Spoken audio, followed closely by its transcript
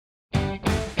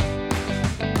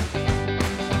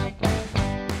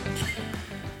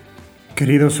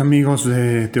Queridos amigos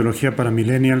de Teología para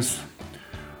Millennials,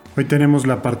 hoy tenemos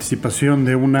la participación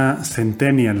de una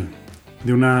centennial,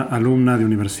 de una alumna de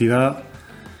universidad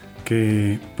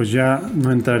que pues ya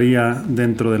no entraría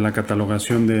dentro de la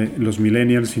catalogación de los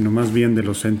millennials, sino más bien de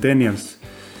los centennials,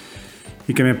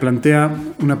 y que me plantea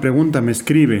una pregunta, me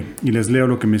escribe, y les leo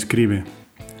lo que me escribe.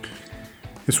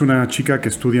 Es una chica que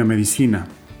estudia medicina.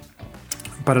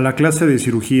 Para la clase de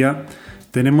cirugía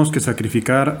tenemos que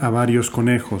sacrificar a varios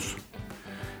conejos.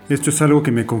 Esto es algo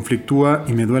que me conflictúa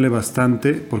y me duele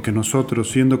bastante porque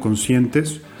nosotros, siendo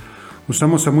conscientes,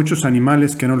 usamos a muchos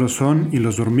animales que no lo son y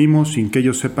los dormimos sin que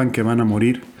ellos sepan que van a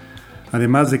morir,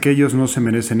 además de que ellos no se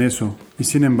merecen eso, y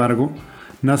sin embargo,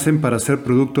 nacen para ser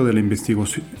producto de la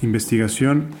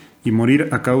investigación y morir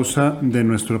a causa de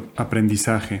nuestro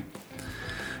aprendizaje.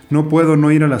 No puedo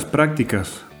no ir a las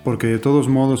prácticas, porque de todos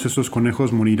modos esos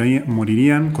conejos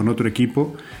morirían con otro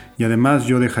equipo y además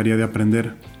yo dejaría de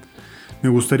aprender. Me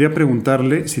gustaría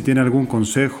preguntarle si tiene algún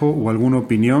consejo o alguna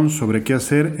opinión sobre qué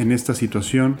hacer en esta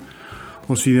situación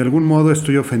o si de algún modo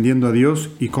estoy ofendiendo a Dios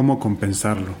y cómo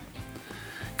compensarlo.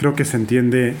 Creo que se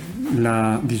entiende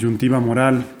la disyuntiva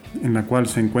moral en la cual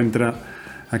se encuentra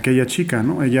aquella chica,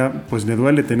 ¿no? Ella pues le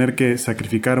duele tener que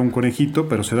sacrificar a un conejito,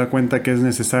 pero se da cuenta que es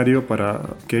necesario para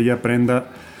que ella aprenda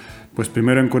pues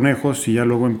primero en conejos y ya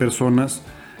luego en personas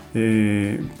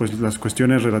pues las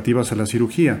cuestiones relativas a la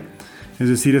cirugía. Es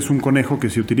decir, es un conejo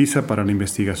que se utiliza para la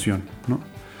investigación, ¿no?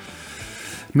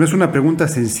 No es una pregunta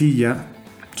sencilla,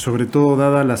 sobre todo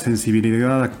dada la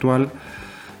sensibilidad actual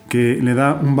que le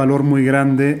da un valor muy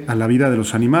grande a la vida de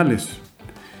los animales.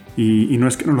 Y no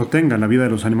es que no lo tenga, la vida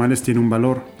de los animales tiene un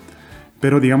valor,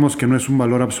 pero digamos que no es un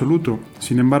valor absoluto.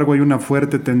 Sin embargo, hay una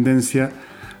fuerte tendencia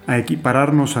a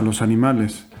equipararnos a los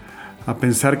animales, a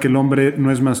pensar que el hombre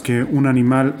no es más que un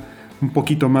animal un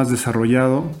poquito más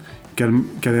desarrollado,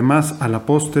 que además a la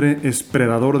postre es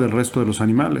predador del resto de los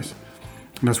animales.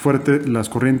 Las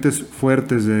corrientes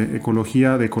fuertes de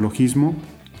ecología, de ecologismo,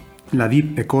 la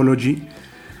Deep Ecology,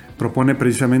 propone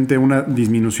precisamente una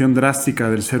disminución drástica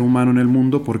del ser humano en el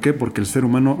mundo. ¿Por qué? Porque el ser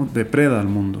humano depreda al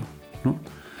mundo, ¿no?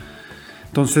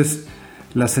 Entonces,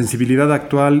 la sensibilidad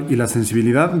actual y la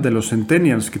sensibilidad de los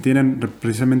centennials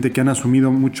que han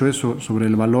asumido mucho eso sobre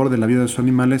el valor de la vida de los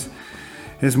animales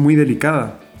es muy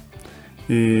delicada.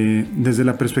 Desde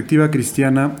la perspectiva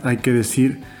cristiana hay que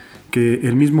decir que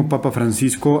el mismo Papa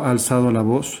Francisco ha alzado la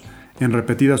voz en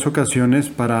repetidas ocasiones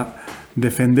para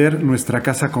defender nuestra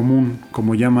casa común,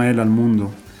 como llama él al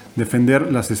mundo, defender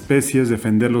las especies,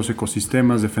 defender los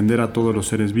ecosistemas, defender a todos los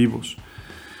seres vivos.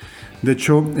 De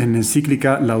hecho, en la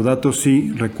encíclica Laudato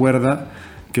Si recuerda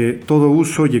que todo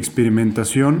uso y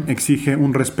experimentación exige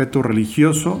un respeto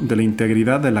religioso de la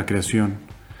integridad de la creación.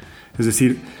 Es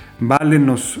decir, valen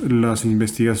las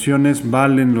investigaciones,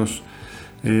 valen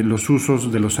los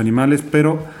usos de los animales,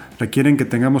 pero requieren que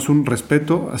tengamos un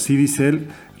respeto, así dice él,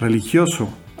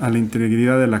 religioso a la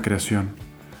integridad de la creación.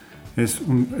 Es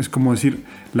como decir,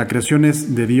 la creación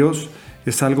es de Dios,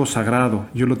 es algo sagrado,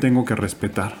 yo lo tengo que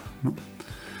respetar, ¿no?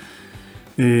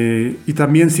 Y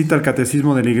también cita el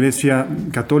Catecismo de la Iglesia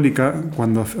Católica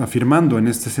cuando afirmando en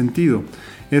este sentido: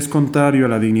 es contrario a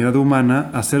la dignidad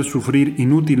humana hacer sufrir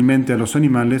inútilmente a los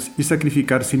animales y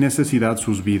sacrificar sin necesidad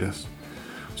sus vidas.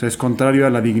 O sea, es contrario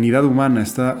a la dignidad humana.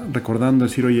 Está recordando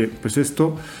decir, oye, pues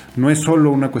esto no es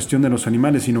solo una cuestión de los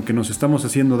animales, sino que nos estamos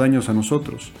haciendo daños a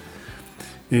nosotros.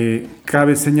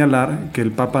 Cabe señalar que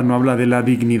el Papa no habla de la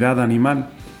dignidad animal,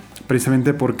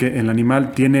 precisamente porque el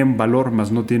animal tiene valor,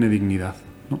 mas no tiene dignidad,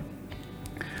 ¿no?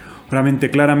 Realmente,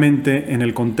 claramente, en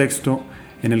el contexto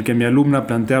en el que mi alumna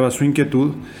planteaba su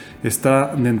inquietud,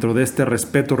 está dentro de este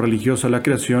respeto religioso a la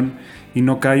creación y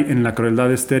no cae en la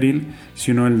crueldad estéril,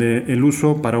 sino el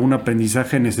uso para un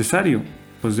aprendizaje necesario.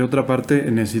 Pues de otra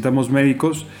parte necesitamos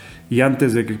médicos y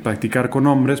antes de practicar con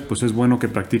hombres, pues es bueno que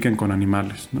practiquen con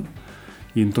animales, ¿no?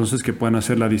 Y entonces que puedan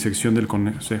hacer la disección del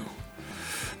conejo.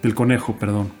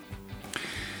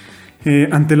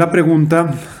 Ante la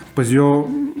pregunta, pues yo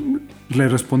le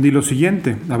respondí lo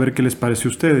siguiente, a ver qué les parece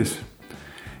a ustedes.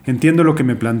 Entiendo lo que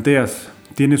me planteas,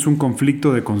 tienes un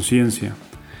conflicto de conciencia.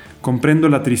 Comprendo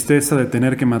la tristeza de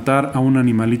tener que matar a un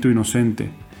animalito inocente.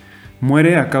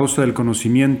 Muere a causa del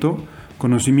conocimiento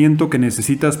que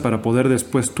necesitas para poder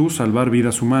después tú salvar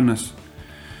vidas humanas.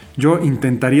 Yo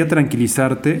intentaría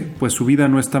tranquilizarte, pues su vida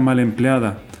no está mal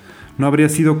empleada. No habría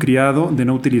sido criado de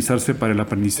no utilizarse para el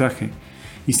aprendizaje.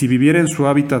 Y si viviera en su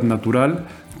hábitat natural,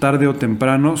 tarde o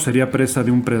temprano sería presa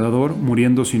de un predador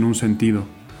muriendo sin un sentido.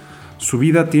 Su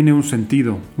vida tiene un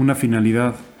sentido, una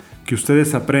finalidad, que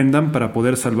ustedes aprendan para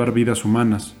poder salvar vidas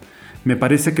humanas. Me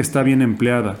parece que está bien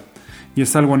empleada. y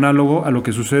es algo análogo a lo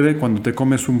que sucede cuando te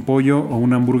comes un pollo o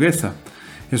una hamburguesa.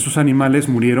 Esos animales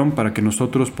murieron para que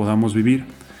nosotros podamos vivir.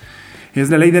 Es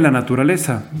la ley de la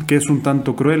naturaleza, que es un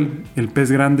tanto cruel. El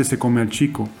pez grande se come al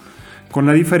chico, con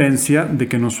la diferencia de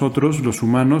que nosotros, los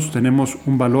humanos, tenemos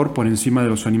un valor por encima de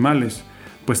los animales,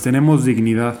 pues tenemos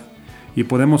dignidad y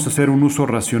podemos hacer un uso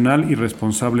racional y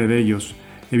responsable de ellos,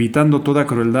 evitando toda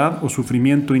crueldad o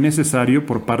sufrimiento innecesario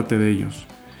por parte de ellos.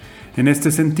 En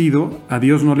este sentido, a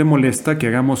Dios no le molesta que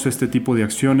hagamos este tipo de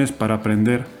acciones para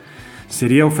aprender.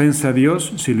 Sería ofensa a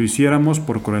Dios si lo hiciéramos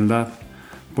por crueldad,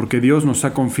 porque Dios nos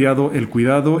ha confiado el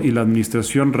cuidado y la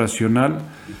administración racional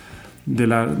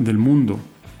del mundo.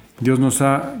 Dios nos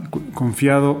ha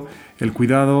confiado el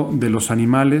cuidado de los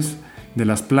animales, de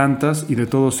las plantas y de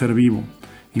todo ser vivo,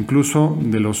 incluso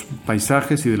de los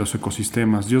paisajes y de los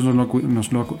ecosistemas. Dios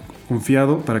nos lo ha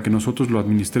confiado para que nosotros lo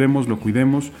administremos, lo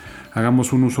cuidemos,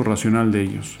 hagamos un uso racional de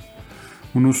ellos,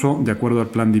 un uso de acuerdo al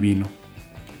plan divino.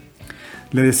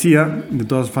 Le decía, de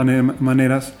todas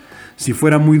maneras, si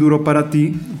fuera muy duro para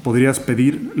ti, podrías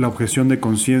pedir la objeción de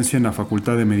conciencia en la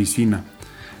Facultad de Medicina,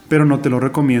 pero no te lo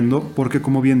recomiendo porque,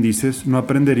 como bien dices, no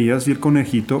aprenderías y el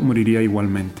conejito moriría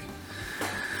igualmente.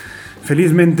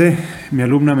 Felizmente, mi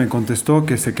alumna me contestó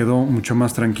que se quedó mucho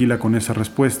más tranquila con esa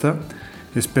respuesta.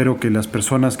 Espero que las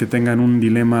personas que tengan un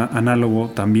dilema análogo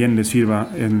también les sirva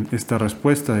en esta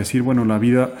respuesta. Decir, bueno, la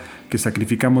vida que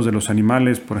sacrificamos de los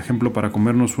animales, por ejemplo, para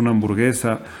comernos una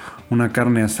hamburguesa, una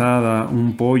carne asada,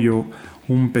 un pollo,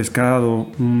 un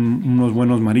pescado, unos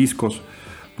buenos mariscos,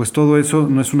 pues todo eso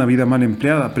no es una vida mal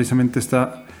empleada, precisamente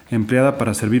está empleada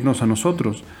para servirnos a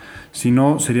nosotros. Si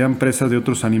no, serían presas de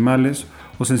otros animales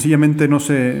o sencillamente no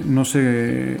se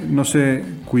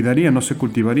cuidarían, no se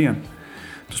cultivarían.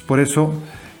 Entonces, por eso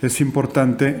es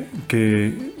importante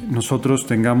que nosotros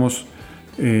tengamos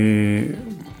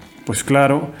pues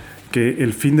claro que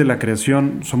el fin de la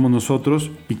creación somos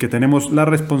nosotros y que tenemos la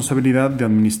responsabilidad de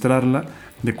administrarla,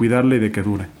 de cuidarla y de que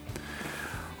dure.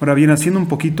 Ahora bien, haciendo un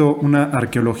poquito una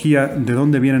arqueología de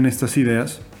dónde vienen estas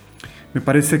ideas, me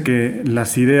parece que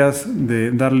las ideas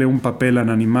de darle un papel al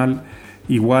animal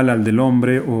igual al del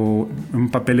hombre o un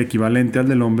papel equivalente al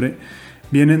del hombre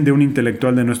vienen de un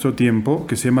intelectual de nuestro tiempo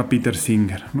que se llama Peter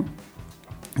Singer, ¿no?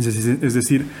 Es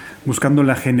decir, buscando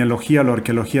la genealogía o la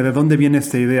arqueología de dónde viene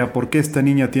esta idea, por qué esta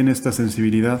niña tiene esta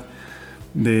sensibilidad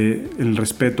del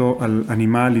respeto al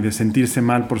animal y de sentirse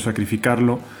mal por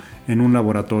sacrificarlo en un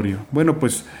laboratorio. Bueno,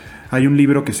 pues hay un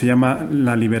libro que se llama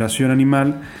La liberación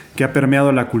animal que ha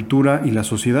permeado la cultura y la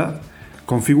sociedad,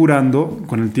 configurando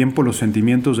con el tiempo los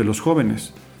sentimientos de los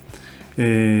jóvenes.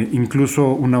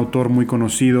 Incluso un autor muy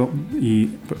conocido y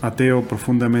ateo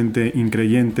profundamente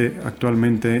increyente,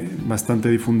 actualmente bastante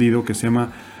difundido, que se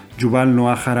llama Yuval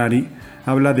Noah Harari,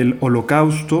 habla del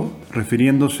holocausto,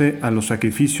 refiriéndose a los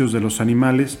sacrificios de los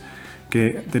animales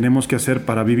que tenemos que hacer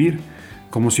para vivir,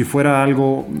 como si fuera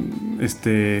algo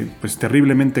pues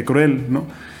terriblemente cruel, ¿no?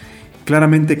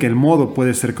 Claramente que el modo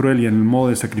puede ser cruel y en el modo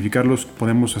de sacrificarlos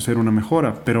podemos hacer una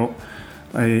mejora, pero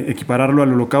equipararlo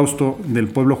al holocausto del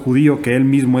pueblo judío, que él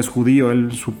mismo es judío,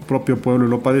 su propio pueblo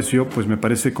lo padeció, pues me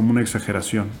parece como una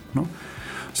exageración, ¿no?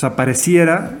 O sea,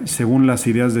 pareciera, según las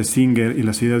ideas de Singer y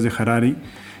las ideas de Harari,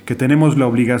 que tenemos la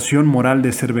obligación moral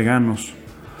de ser veganos,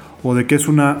 o de que es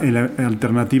una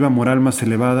alternativa moral más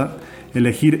elevada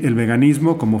elegir el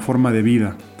veganismo como forma de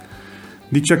vida.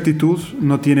 Dicha actitud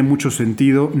no tiene mucho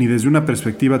sentido ni desde una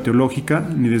perspectiva teológica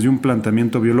ni desde un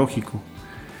planteamiento biológico.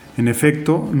 En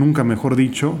efecto, nunca mejor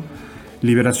dicho,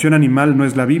 liberación animal no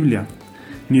es la Biblia,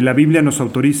 ni la Biblia nos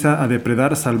autoriza a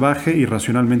depredar salvaje y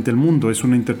racionalmente el mundo. Es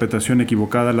una interpretación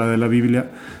equivocada la de la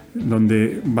Biblia,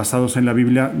 donde basados en la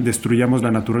Biblia destruyamos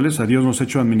la naturaleza. Dios nos ha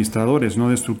hecho administradores, no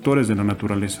destructores de la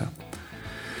naturaleza.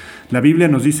 La Biblia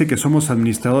nos dice que somos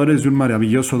administradores de un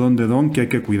maravilloso don que hay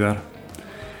que cuidar.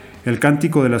 El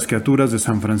Cántico de las Criaturas de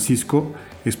San Francisco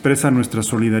expresa nuestra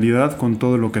solidaridad con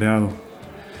todo lo creado.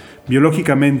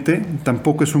 Biológicamente,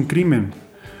 tampoco es un crimen.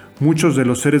 Muchos de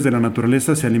los seres de la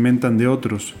naturaleza se alimentan de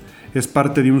otros. Es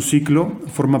parte de un ciclo,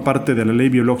 forma parte de la ley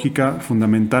biológica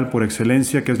fundamental por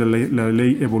excelencia, que es la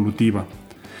ley evolutiva.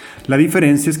 La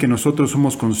diferencia es que nosotros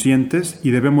somos conscientes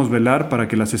y debemos velar para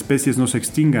que las especies no se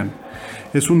extingan.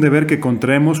 Es un deber que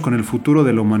contraemos con el futuro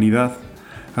de la humanidad.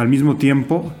 Al mismo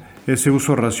tiempo, ese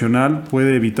uso racional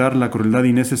puede evitar la crueldad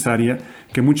innecesaria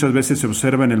que muchas veces se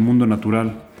observa en el mundo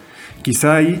natural.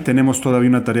 Quizá ahí tenemos todavía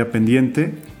una tarea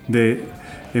pendiente de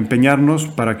empeñarnos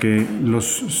para que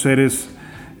los seres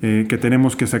que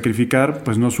tenemos que sacrificar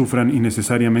pues no sufran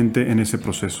innecesariamente en ese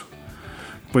proceso.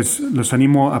 pues los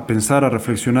animo a pensar, a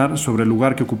reflexionar sobre el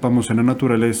lugar que ocupamos en la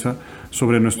naturaleza,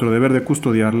 sobre nuestro deber de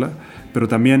custodiarla, pero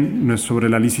también sobre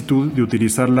la licitud de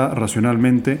utilizarla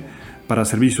racionalmente para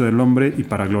servicio del hombre y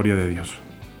para gloria de Dios.